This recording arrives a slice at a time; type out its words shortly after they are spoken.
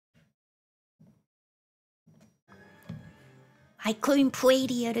I couldn't play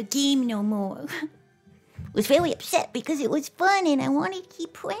the other game no more. Was very upset because it was fun and I wanted to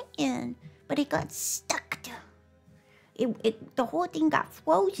keep playing, but it got stuck. The whole thing got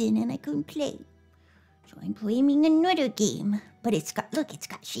frozen and I couldn't play. So I'm playing another game, but it's got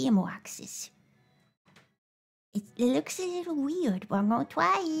shamrocks. It looks a little weird, but I'm gonna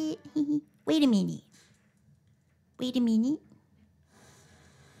try it. Wait a minute.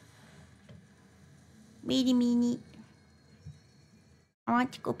 I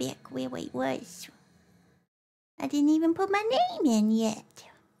want to go back where I was. I didn't even put my name in yet.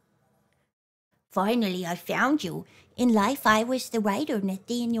 Finally, I found you. In life, I was the writer,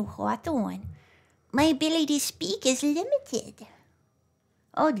 Nathaniel Hawthorne. My ability to speak is limited.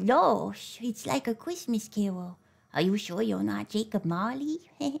 Oh, gosh, it's like a Christmas carol. Are you sure you're not Jacob Marley?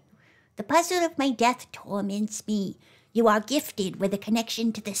 The puzzle of my death torments me. You are gifted with a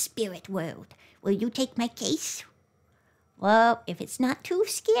connection to the spirit world. Will you take my case? Well, if it's not too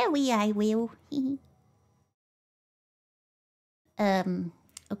scary, I will. Okay.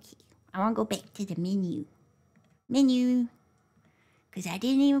 I want to go back to the menu. Because I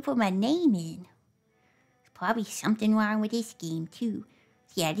didn't even put my name in. There's probably something wrong with this game, too.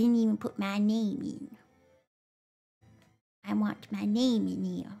 See, I didn't even put my name in. I want my name in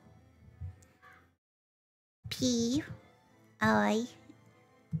here.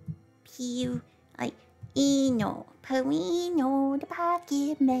 Pierino, the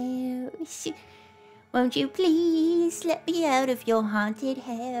pocket mouse. Won't you please let me out of your haunted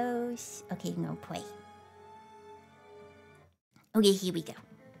house? Okay, no play. Okay, here we go.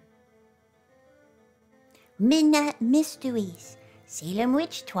 Midnight Mysteries. Salem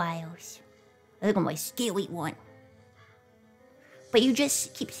Witch Trials. Look at my scary one. But you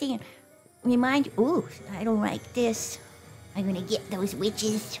just keep saying, ooh, I don't like this. I'm gonna get those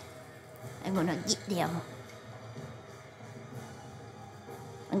witches. I'm gonna get them.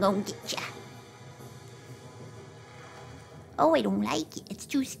 I'm gonna get ya. Oh, I don't like it. It's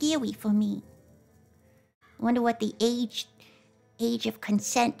too scary for me. I wonder what the age of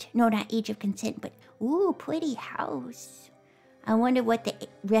consent, no, not age of consent, but, ooh, pretty house. I wonder what the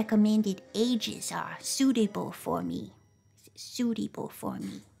recommended ages are suitable for me.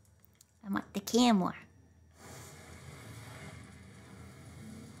 I want the camera.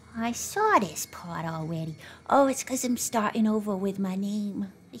 I saw this part already. Oh, it's because I'm starting over with my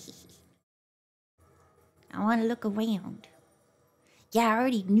name. I want to look around. Yeah, I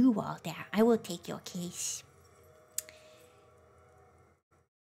already knew all that. I will take your case.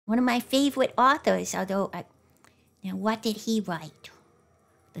 One of my favorite authors, although now what did he write?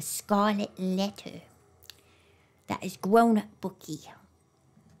 The Scarlet Letter. That is grown-up booky.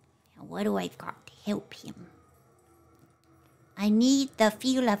 Now what do I got to help him? I need the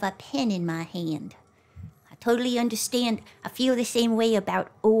feel of a pen in my hand. I totally understand. I feel the same way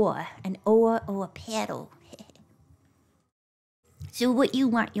about an oar or a paddle. So what you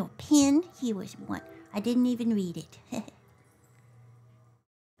want, your pen? Here was one. I didn't even read it.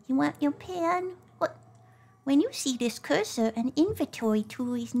 You want your pen? What? When you see this cursor, an inventory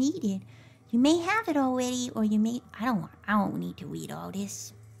tool is needed. You may have it already, or you may... I don't need to read all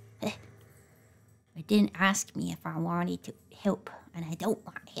this. It didn't ask me if I wanted to help, and I don't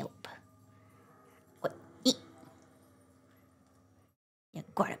want help. What? You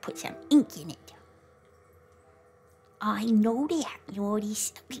gotta put some ink in it. I know that. You already...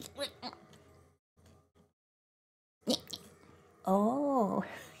 Oh.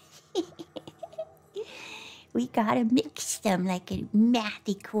 We gotta mix them like a math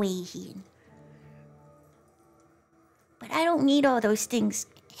equation. But I don't need all those things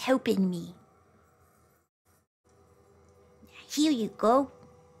helping me. Here you go.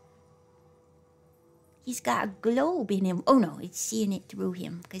 He's got a globe in him. Oh no, it's seeing it through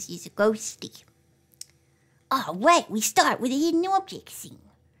him because he's a ghosty. All right, we start with a hidden object scene.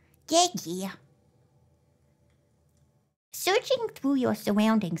 Yeah. Searching through your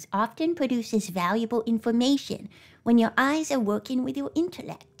surroundings often produces valuable information when your eyes are working with your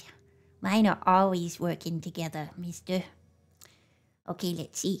intellect. Mine are always working together, mister. Okay,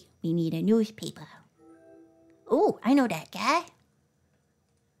 let's see. We need a newspaper. Oh, I know that guy.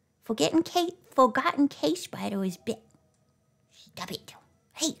 Forgotten case spider is bit. Stop it.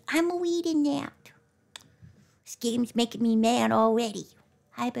 Hey, I'm reading that. This game's making me mad already.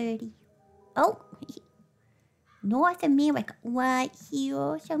 Hi, birdie. Oh, North America. Right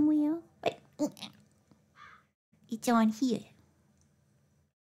here somewhere? But it's on here.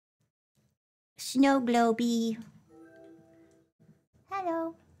 Snow Globey.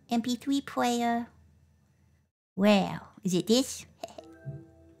 Hello. MP3 player. Well, is it this?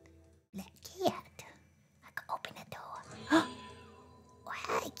 Black cat. I can open the door.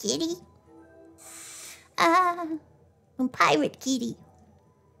 kitty. Pirate kitty.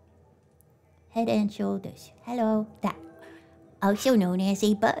 Head and shoulders. Hello. That also known as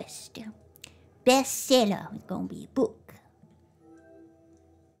a bust. Bestseller. It's gonna be a book.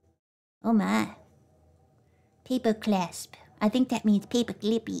 Oh my. Paper clasp. I think that means paper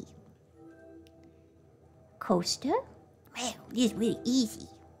clippy. Coaster? Well, this is really easy.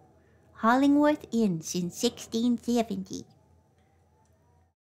 Hollingworth Inn since 1670.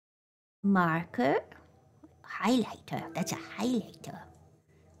 Marker? Highlighter. That's a highlighter.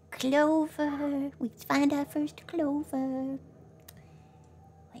 Clover. Let's find our first clover.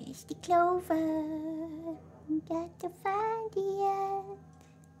 Where's the clover? Got to find it.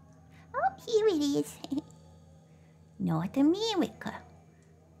 Oh, here it is. North America.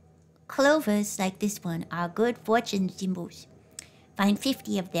 Clovers like this one are good fortune symbols. Find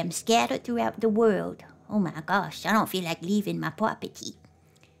 50 of them scattered throughout the world. Oh my gosh, I don't feel like leaving my property.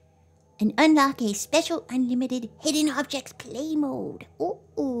 And unlock a special unlimited hidden objects play mode.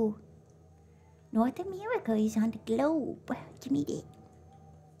 Ooh. North America is on the globe. Give me that.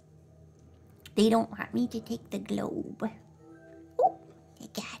 They don't want me to take the globe. Oh, they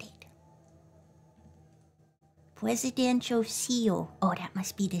got it. Presidential seal. Oh, that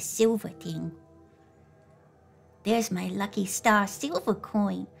must be the silver thing. There's my lucky star silver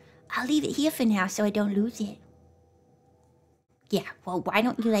coin. I'll leave it here for now so I don't lose it. Yeah, well, why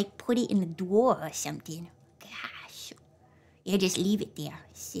don't you, like, put it in a drawer or something? Gosh. Yeah, just leave it there,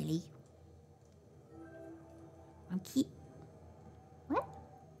 silly. What?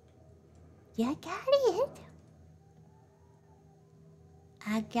 Yeah, I got it.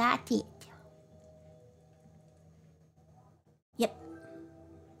 I got it. Yep.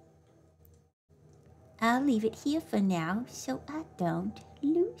 I'll leave it here for now so I don't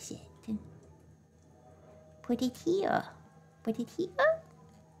lose it. Put it here. Put it here.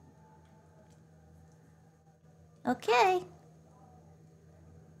 Okay.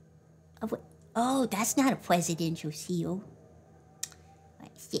 Oh, that's not a presidential seal.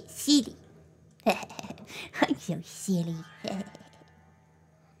 Silly. I'm so silly.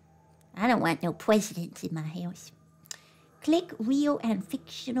 I don't want no presidents in my house. Click real and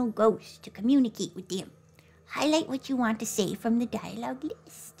fictional ghosts to communicate with them. Highlight what you want to say from the dialogue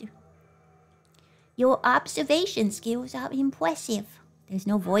list. Your observation skills are impressive. There's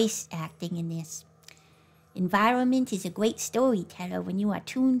no voice acting in this. Environment is a great storyteller when you are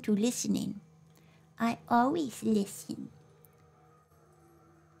tuned to listening. I always listen.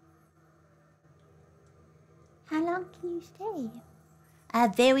 How long can you stay? I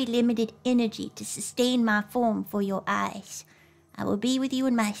have very limited energy to sustain my form for your eyes. I will be with you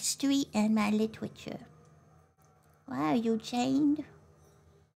in my history and my literature. Why are you chained?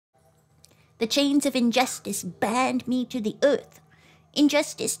 The chains of injustice bind me to the earth.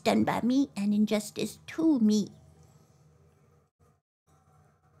 Injustice done by me and injustice to me.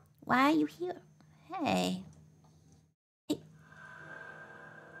 Why are you here? Hey.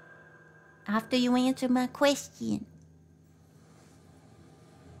 After you answer my question.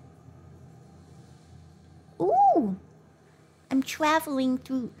 Ooh! I'm traveling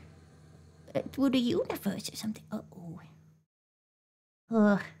through the universe or something.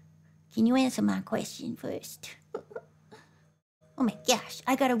 Uh-oh. Can you answer my question first? Oh my gosh,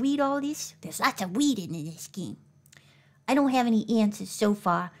 I gotta read all this? There's lots of reading in this game. I don't have any answers so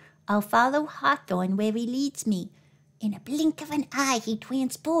far. I'll follow Hawthorne where he leads me. In a blink of an eye, he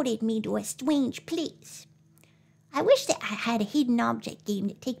transported me to a strange place. I wish that I had a hidden object game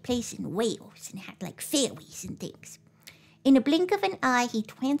that take place in Wales and had like fairies and things. In a blink of an eye, he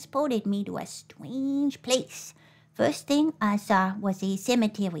transported me to a strange place. First thing I saw was a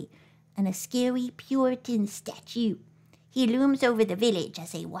cemetery and a scary Puritan statue. He looms over the village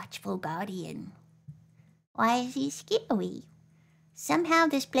as a watchful guardian. Why is he scary? Somehow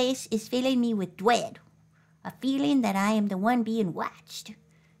this place is filling me with dread, a feeling that I am the one being watched.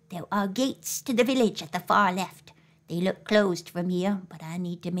 There are gates to the village at the far left. They look closed from here, but I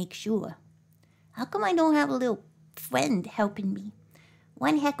need to make sure. How come I don't have a little friend helping me?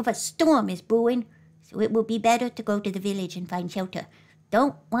 One heck of a storm is brewing, so it will be better to go to the village and find shelter.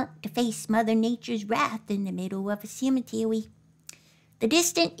 Don't want to face Mother Nature's wrath in the middle of a cemetery. The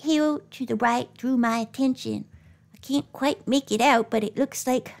distant hill to the right drew my attention. I can't quite make it out, but it looks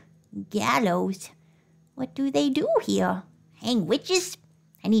like gallows. What do they do here? Hang witches?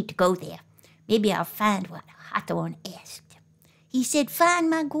 I need to go there. Maybe I'll find what Hawthorne asked. He said, find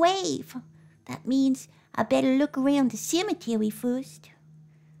my grave. That means I better look around the cemetery first.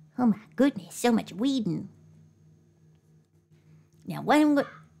 Oh my goodness, so much reading. Now, when we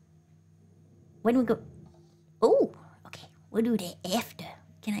go... Oh, okay, we'll do that after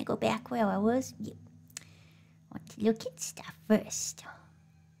Can I go back where I was? Yeah. I want to look at stuff first.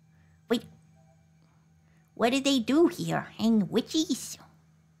 Wait. What did they do here? Hang witches?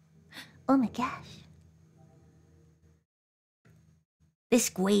 Oh my gosh. This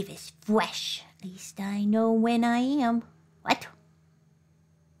grave is fresh. At least I know when I am. What?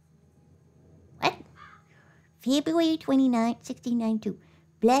 What? February 29th, 1692.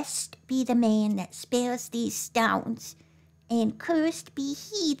 Blessed be the man that spares these stones, and cursed be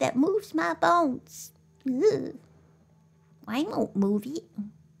he that moves my bones. Ugh. I won't move it.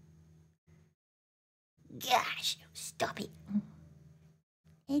 Gosh, stop it.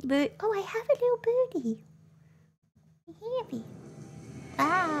 Hey, bird. Oh, I have a little birdie. Happy.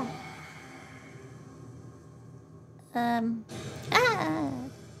 Ah. Ah.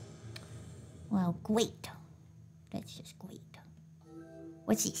 Well, great. That's just great.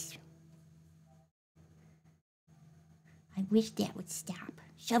 What's this? I wish that would stop.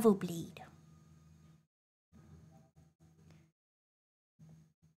 Shovel blade.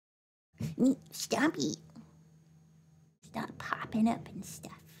 Stop it. Stop popping up and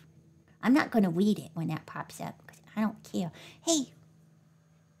stuff. I'm not going to read it when that pops up because I don't care. Hey.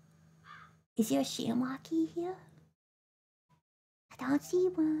 Is there a shamrocky here? I don't see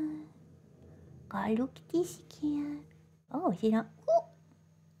one. Gotta look at this again. Oh, is it on? Oh.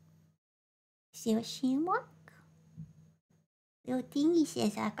 Is there a shamrock? Little thingy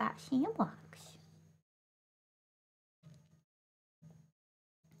says I got shamrocks.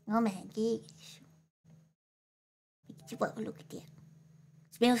 Oh my gosh. Look at that.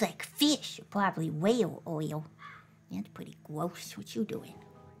 Smells like fish, probably whale oil. That's pretty gross. What you doing?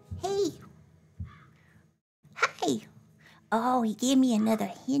 Hey. Hi. Oh, he gave me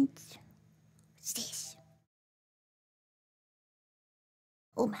another hint. What's this?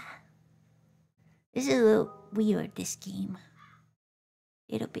 Oh my. This is a little weird, this game.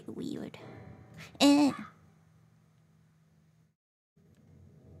 A little bit weird. Hey,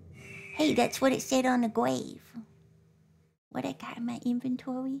 that's what it said on the grave. What I got in my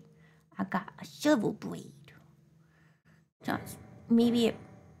inventory? I got a shovel blade. So maybe it...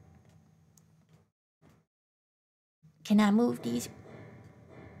 Can I move these?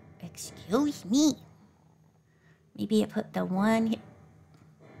 Excuse me. Maybe I put the one here.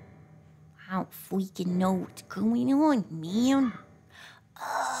 I don't freaking know what's going on, man.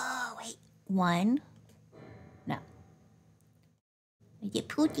 Oh, wait. One. No. Where'd you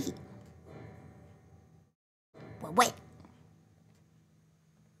put it? Well, wait.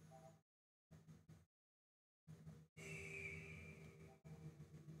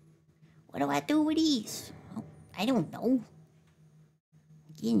 What do I do with these? Oh, I don't know.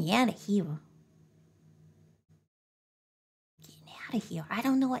 Getting out of here. Getting out of here. I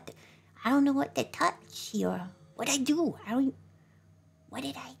don't know what to touch here. What'd I do? What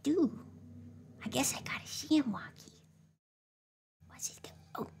did I do? I guess I got a shamrocky. What's it?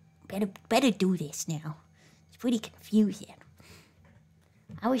 Oh, better do this now. It's pretty confusing.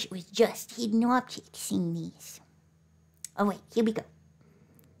 I wish it was just hidden objects seeing these. Oh wait, here we go.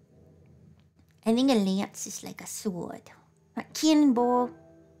 I think a lance is like a sword. A cannonball.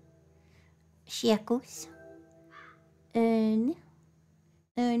 Shackles. Urn.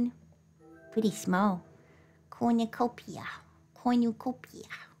 Pretty small. Cornucopia.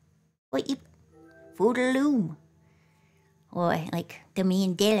 What you... Fruit of Loom. Or like the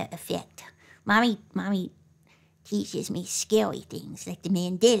Mandela effect. Mommy teaches me scary things like the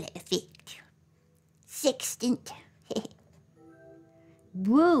Mandela effect. Sextant.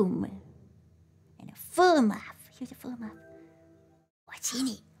 Broom. And a fur muff. Here's a fur muff. What's in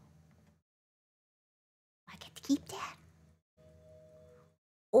it? I get to keep that?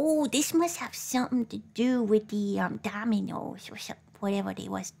 Oh, this must have something to do with the dominoes or something, whatever they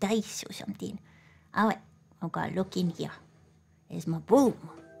was, dice or something. Alright, I've got to look in here. There's my broom.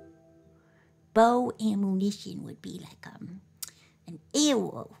 Bow ammunition would be like an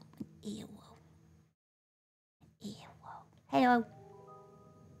arrow. Hello.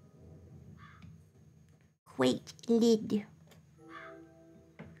 Crate lid.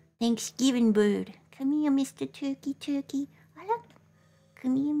 Thanksgiving bird. Come here, Mr. Turkey. Hello.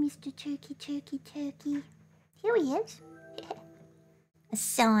 Come here, Mr. Turkey. Here he is. A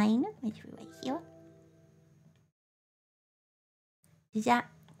sign, which is right here. Does that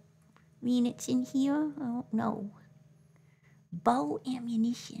mean it's in here? I don't know. Bow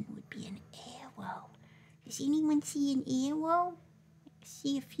ammunition would be an arrow. Does anyone see an arrow? I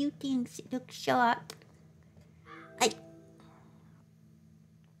see a few things that look sharp.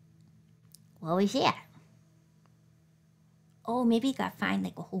 What was that? Oh, maybe I gotta find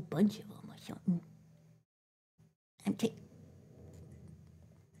like a whole bunch of them or something.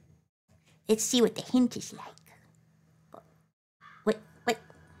 Let's see what the hint is like. What?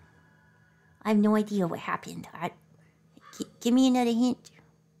 I have no idea what happened. Give me another hint.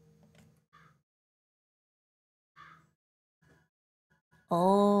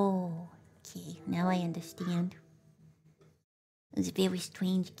 Oh, okay. Now I understand. It's a very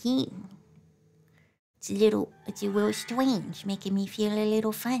strange game. It's a little strange, making me feel a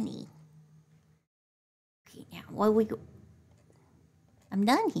little funny. Okay, now what we go? I'm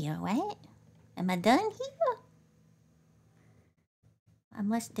done here, right? Am I done here?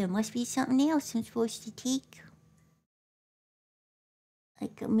 There must be something else I'm supposed to take.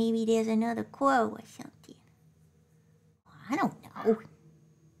 Like maybe there's another clue or something. I don't know.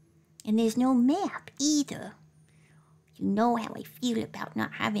 And there's no map either. You know how I feel about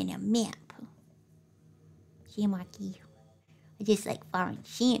not having a map. Shamrocky. I just like foreign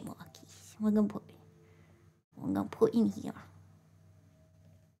shamrockies. We're gonna put in here.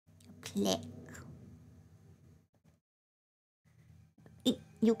 A plaque.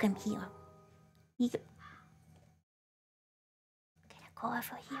 You come here. Can I go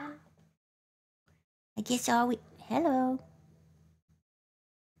over here? I guess hello.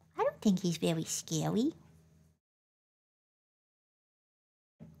 I don't think he's very scary.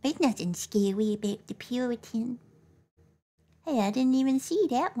 There's nothing scary about the Puritan. Hey, I didn't even see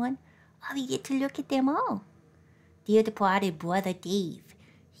that one. Oh, we get to look at them all. Dear departed brother Dave.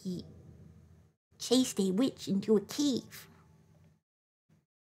 He chased a witch into a cave.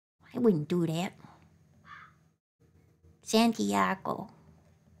 I wouldn't do that. Santiago.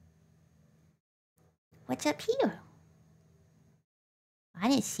 What's up here? I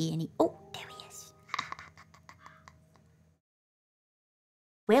didn't see any. Oh, there he is.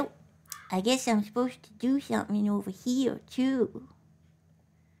 Well, I guess I'm supposed to do something over here, too.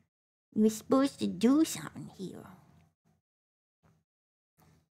 You're supposed to do something here.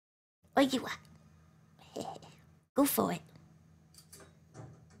 What you want? Go for it.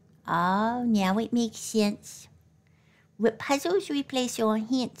 Oh, now it makes sense. With puzzles, replace your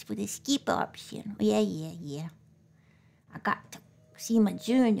hints with a skip option. Yeah. I got to see my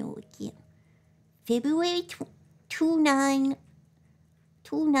journal again. February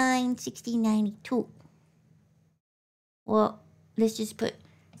 1692. Well, let's just put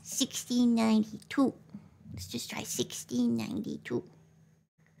 1692. Let's just try 1692.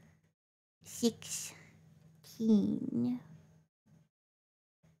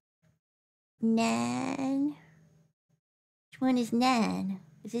 9. Which one is 9?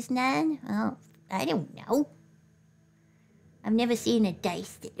 Is this 9? Oh, I don't know. I've never seen a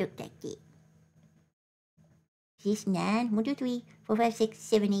dice that looked like that. Is this 9? 1, 2, 3, 4, 5, 6,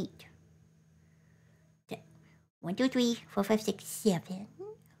 7, 8. 1, 2, 3, 4, 5, 6, 7.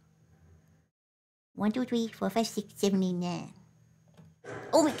 1, 2, 3, 4, 5, 6, 7, 8, 9.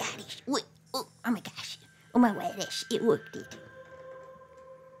 Oh my gosh. Wait. Oh my gosh. Oh my gosh. It worked it.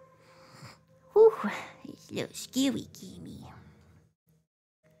 Whew. It's a little scary gamey.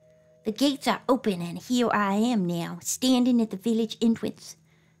 The gates are open and here I am now, standing at the village entrance.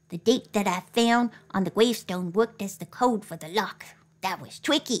 The date that I found on the gravestone worked as the code for the lock. That was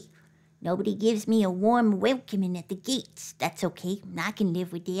tricky. Nobody gives me a warm welcoming at the gates. That's okay. I can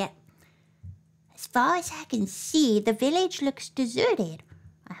live with that. As far as I can see, the village looks deserted.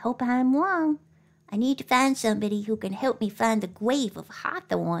 I hope I'm wrong. I need to find somebody who can help me find the grave of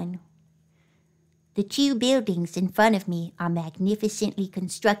Hawthorne. The 2 buildings in front of me are magnificently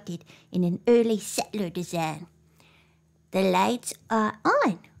constructed in an early settler design. The lights are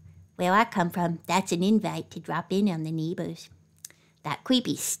on. Where I come from, that's an invite to drop in on the neighbors. That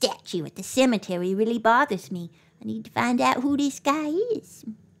creepy statue at the cemetery really bothers me. I need to find out who this guy is.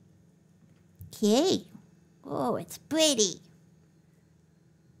 Okay. Oh, it's pretty.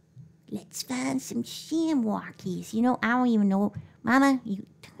 Let's find some shamrockies. You know, I don't even know. Mama, you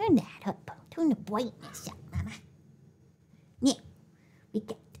turn that up. Turn the brightness up, Mama. Yeah,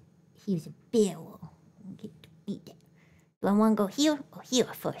 here's a barrel. Get to eat it. Do I want to go here or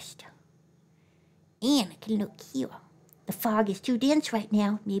here first? And I can look here. The fog is too dense right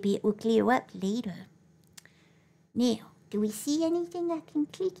now. Maybe it will clear up later. Now, do we see anything I can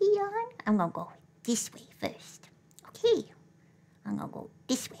clicky on? I'm going to go this way first. Okay, I'm going to go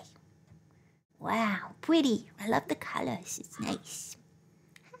this way. Wow, pretty. I love the colors. It's nice.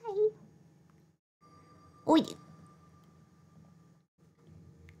 Hi. Oh, yeah.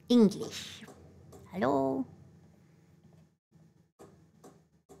 English. Hello.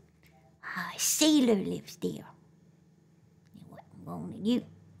 A sailor lives there. What I'm going to do?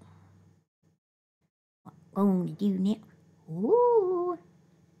 What I'm going to do now? Ooh.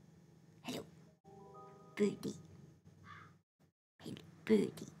 Hello, birdie. Hello,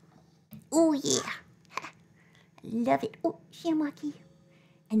 birdie. Oh, yeah. Ha, I love it. Oh, Shamrocky.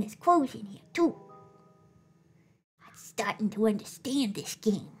 And there's clothes in here, too. I'm starting to understand this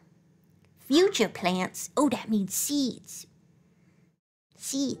game. Future plants. Oh, that means seeds.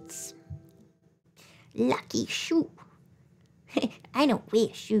 Seeds. Lucky shoe. I don't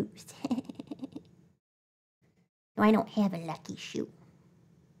wear shoes. No, I don't have a lucky shoe.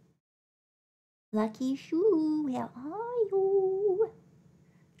 Lucky shoe, where are you?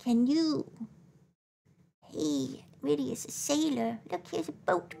 Can you? Hey, really is a sailor. Look, here's a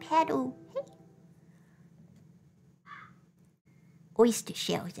boat paddle. Hey. Oyster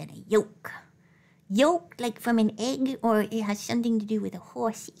shells and a yolk. Yolk like from an egg, or it has something to do with a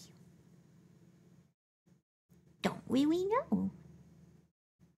horsey. Don't really know.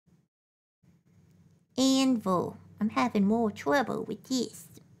 Anvil. I'm having more trouble with this.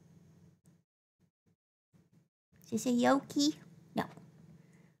 Is this a yoki? No. I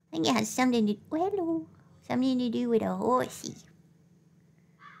think it has something to... Oh, hello. Something to do with a horsey.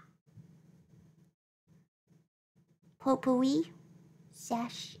 Potpourri.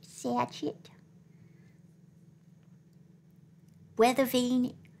 Sachet. Weather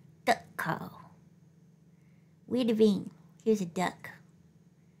vane. Duck call. Weather vane. Here's a duck.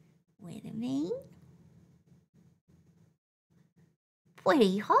 Weather vane.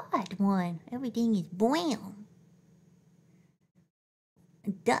 Pretty hard one. Everything is brown. A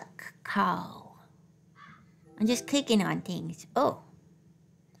duck call. I'm just clicking on things. Oh.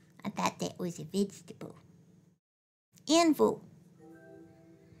 I thought that was a vegetable. Anvil.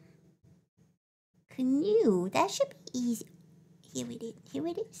 Canoe. That should be easy. Here it is. Here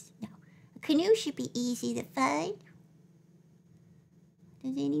it is. No. A canoe should be easy to find.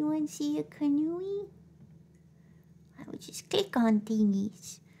 Does anyone see a canoe? I would just click on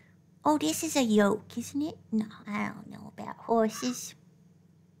thingies. Oh, this is a yoke, isn't it? No, I don't know about horses.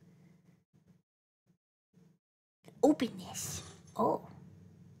 Open this. Oh.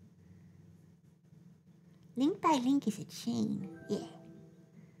 Link by link is a chain. Yeah.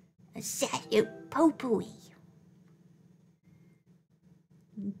 A saddle potpourri.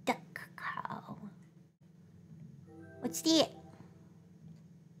 Duck call. What's that?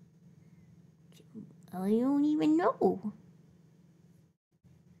 I don't even know.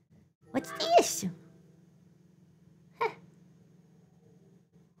 What's this? Huh.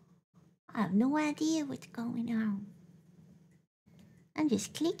 I have no idea what's going on. I'm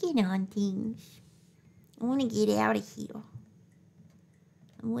just clicking on things. I want to get out of here.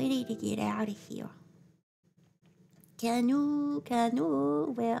 I'm ready to get out of here. Canoe,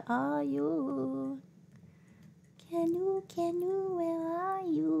 canoe, where are you? Canoe, canoe, where are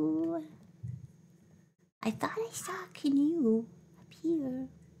you? I thought I saw a canoe up here.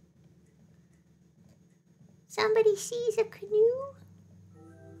 Somebody sees a canoe?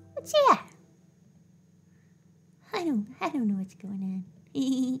 What's that? I don't know what's going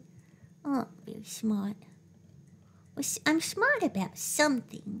on. Oh, very smart. Well, I'm smart about some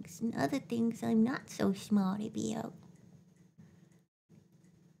things, and other things I'm not so smart about.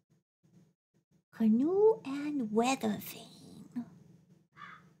 Canoe and weather vane.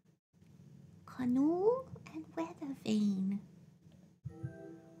 Canoe and weather vane.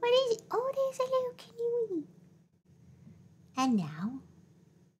 What is it? Oh, there's a little canoe. And now,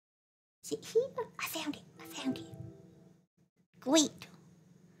 is it here? I found it. I found it. Great.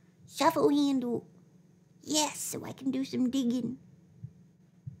 Shovel handle. Yes, so I can do some digging.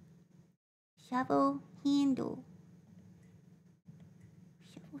 Shovel handle.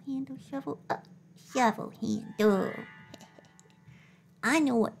 Shovel handle, shovel up. Shovel handle. I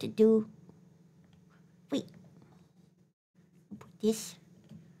know what to do. Wait. Put this.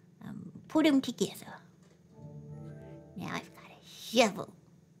 Put them together. Now I've got a shovel.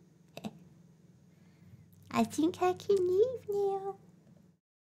 I think I can leave now.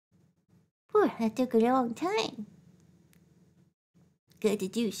 Boy, that took a long time. Got to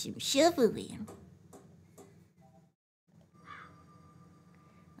do some shoveling.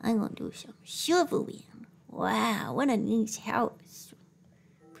 I'm gonna do some shoveling. Wow, what a nice house.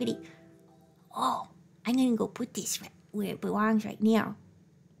 Pretty. Oh, I'm gonna go put this right where it belongs right now.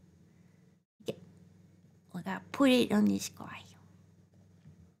 I gotta put it on this guy.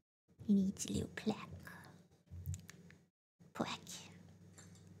 He needs a little plaque. Plaque.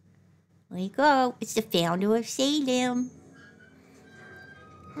 There you go. It's the founder of Salem.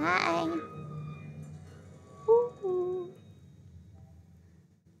 Hi. Ooh.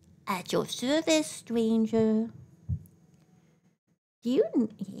 At your service, stranger. Do you...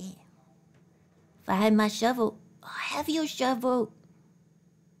 Yeah. If I had my shovel... Oh, have your shovel.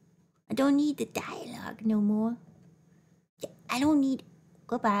 I don't need the dialogue no more. I don't need...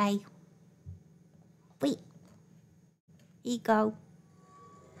 Goodbye. Wait. Here you go.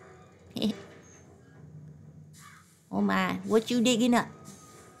 Oh my, what you digging up?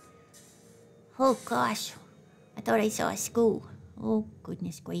 Oh gosh, I thought I saw a school. Oh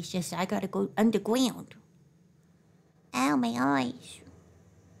goodness gracious, I gotta go underground. Ow, my eyes.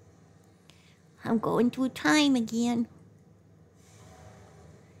 I'm going through time again.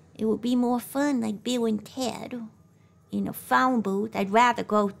 It would be more fun like Bill and Ted in a phone booth. I'd rather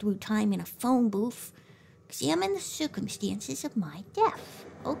go through time in a phone booth. Examine the circumstances of my death.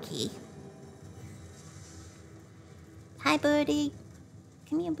 Okay. Hi, Birdie.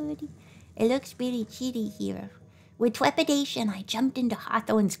 Come here, Birdie. It looks really chilly here. With trepidation, I jumped into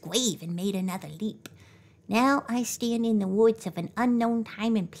Hawthorne's grave and made another leap. Now I stand in the woods of an unknown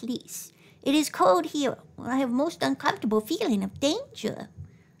time and place. It is cold here. I have a most uncomfortable feeling of danger.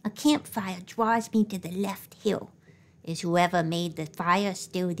 A campfire draws me to the left hill. Is whoever made the fire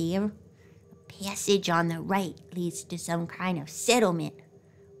still there? A passage on the right leads to some kind of settlement.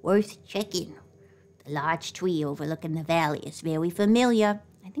 Worth checking. The large tree overlooking the valley is very familiar.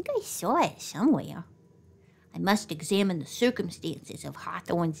 I think I saw it somewhere. I must examine the circumstances of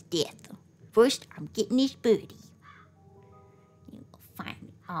Hawthorne's death. First, I'm getting this birdie. You'll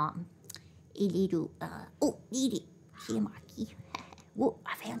find, a little, oh, need it. See, Marky. Whoa,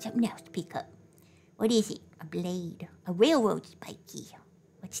 I found something else to pick up. What is it? A blade. A railroad spiky.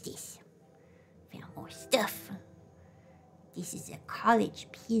 What's this? Found more stuff. This is a college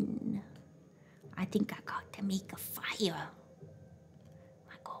pin. I think I got to make a fire. Am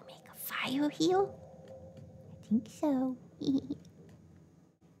I gonna make a fire here? I think so.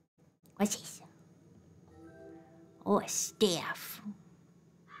 What's this? Oh, a staff.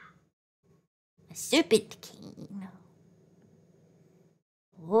 A serpent cane.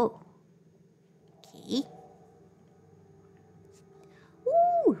 Whoa. Okay.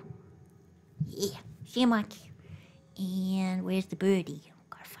 Ooh. Yeah, shamrock. And where's the birdie?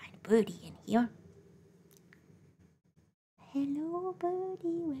 Gotta find a birdie in here. Hello,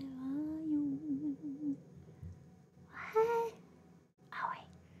 birdie, where are you? Hi. Oh, wait.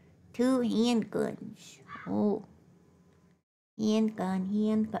 2 handguns. Oh. Handgun.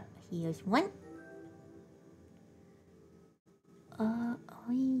 Here's one. Oh,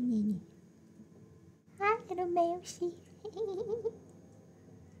 hi, little mousey.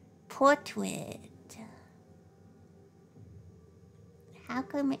 Portrait. How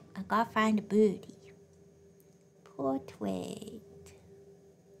come I gotta find a birdie? Portrait.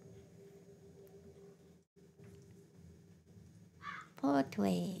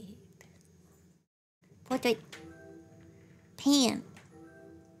 Pen.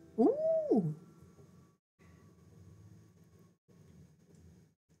 Ooh.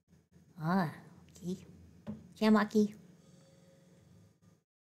 Ah, okay. Shamrocky.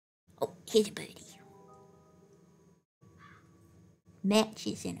 Oh, here's a birdie.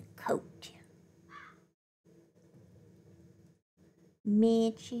 Matches in a coat.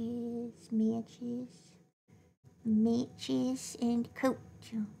 Matches and coat.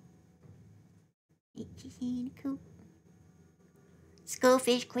 Matches and coat.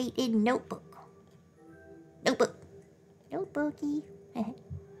 Skullfish created notebook. Notebooky.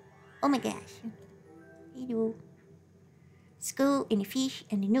 Oh my gosh. Hello. Skull and a fish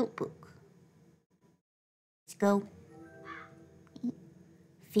and a notebook. Let's go.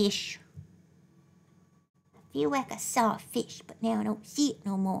 Fish. I feel like I saw a fish, but now I don't see it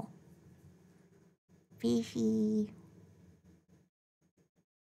no more. Fishy.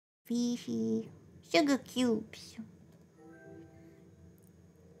 Sugar cubes.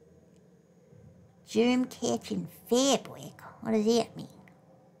 Germ catching fabric. What does that mean?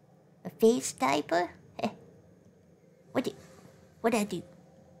 A face diaper? What'd I do?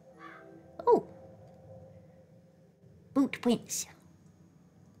 Oh. Boot prints.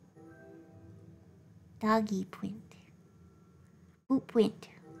 Doggy print. Boot print.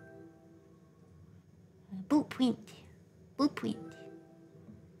 Boot print.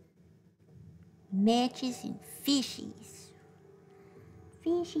 Matches and fishies.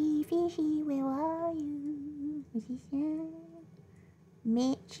 Fishy, where are you?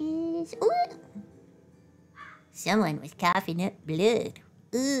 Matches. Ooh! Someone was coughing up blood.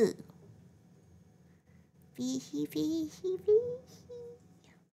 Ooh. Fishy.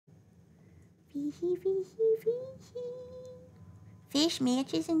 Fish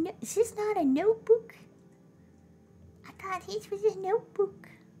matches and is this not a notebook? I thought his was a notebook.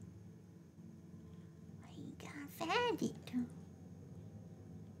 I can't find it.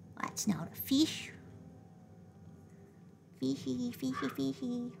 That's not a fish. Fishy. Fish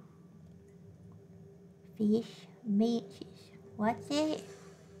matches. What's it?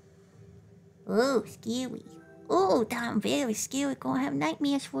 Oh, scary. Oh, I'm very scary. Gonna have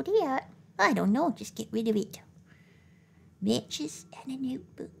nightmares for that. I don't know, just get rid of it. Matches and a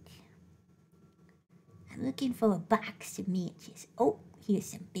notebook. I'm looking for a box of matches. Oh, here's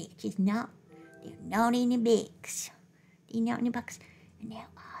some matches. No, they're not in the box. They're not in the box. And now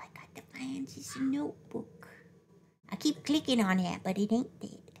all I got to find is a notebook. I keep clicking on that, but it ain't there.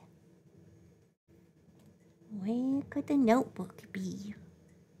 Where could the notebook be?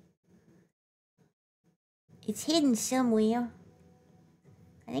 It's hidden somewhere.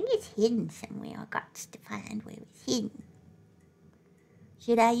 I think it's hidden somewhere. I got to find where it's hidden.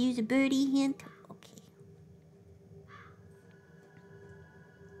 Should I use a birdie hint? Okay.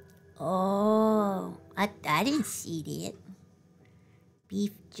 Oh, I didn't see that.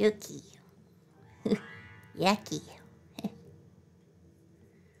 Beef jerky. Yucky.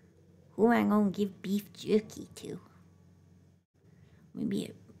 Who am I gonna give beef jerky to?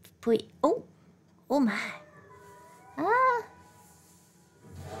 Maybe put. Oh my. Ah.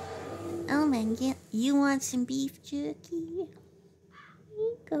 Oh my god. You want some beef jerky? Here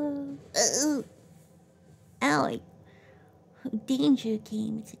you go. Ow. Danger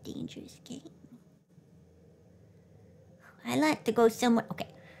game. It's a dangerous game. I like to go somewhere. Okay.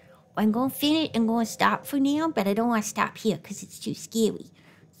 I'm gonna finish and gonna stop for now, but I don't want to stop here because it's too scary.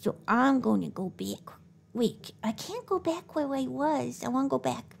 So I'm gonna go back. Wait, I can't go back where I was. I want to go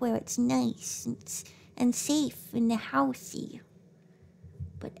back where it's nice and safe in the housey.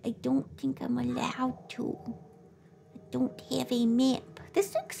 But I don't think I'm allowed to. I don't have a map.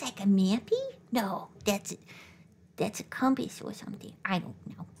 This looks like a mappy? No, that's a compass or something. I don't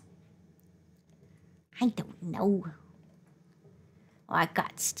know. Oh, I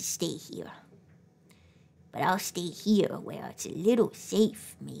got to stay here. But I'll stay here where it's a little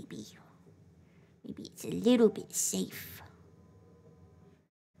safe, maybe. Maybe it's a little bit safe.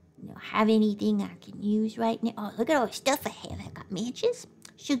 I don't have anything I can use right now. Oh, look at all the stuff I have. I got matches,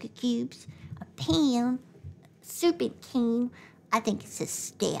 sugar cubes, a pan, a serpent cane. I think it's a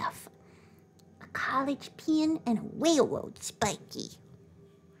staff, a college pin, and a railroad spiky.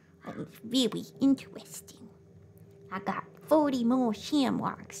 It's very interesting. I got 40 more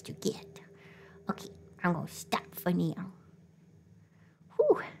shamrocks to get. Okay, I'm gonna stop for now.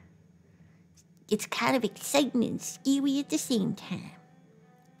 Whew. It's kind of exciting and scary at the same time.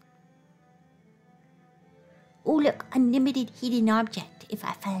 Oh look, unlimited hidden object if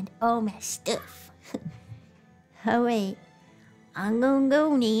I find all my stuff. Alright, I'm gonna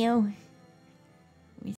go now.